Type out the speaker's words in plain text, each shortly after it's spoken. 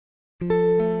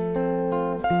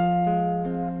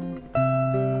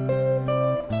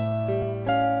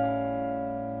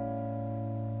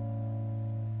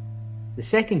The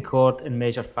second chord in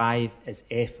measure 5 is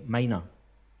F minor.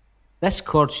 This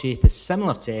chord shape is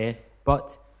similar to F,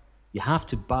 but you have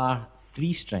to bar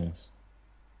 3 strings.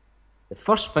 The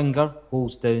first finger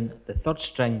holds down the third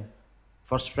string,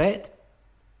 first fret,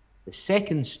 the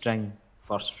second string,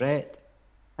 first fret,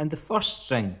 and the first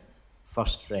string,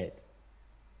 first fret.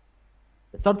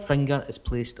 The third finger is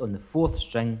placed on the fourth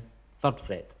string, third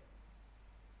fret.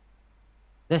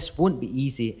 This won't be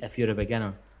easy if you're a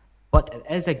beginner, but it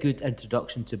is a good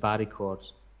introduction to barre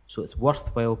chords, so it's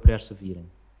worthwhile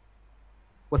persevering.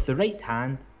 With the right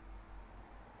hand,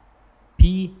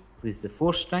 P plays the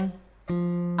fourth string,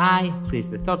 I plays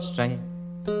the third string,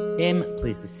 M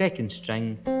plays the second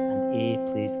string, and A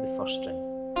plays the first string.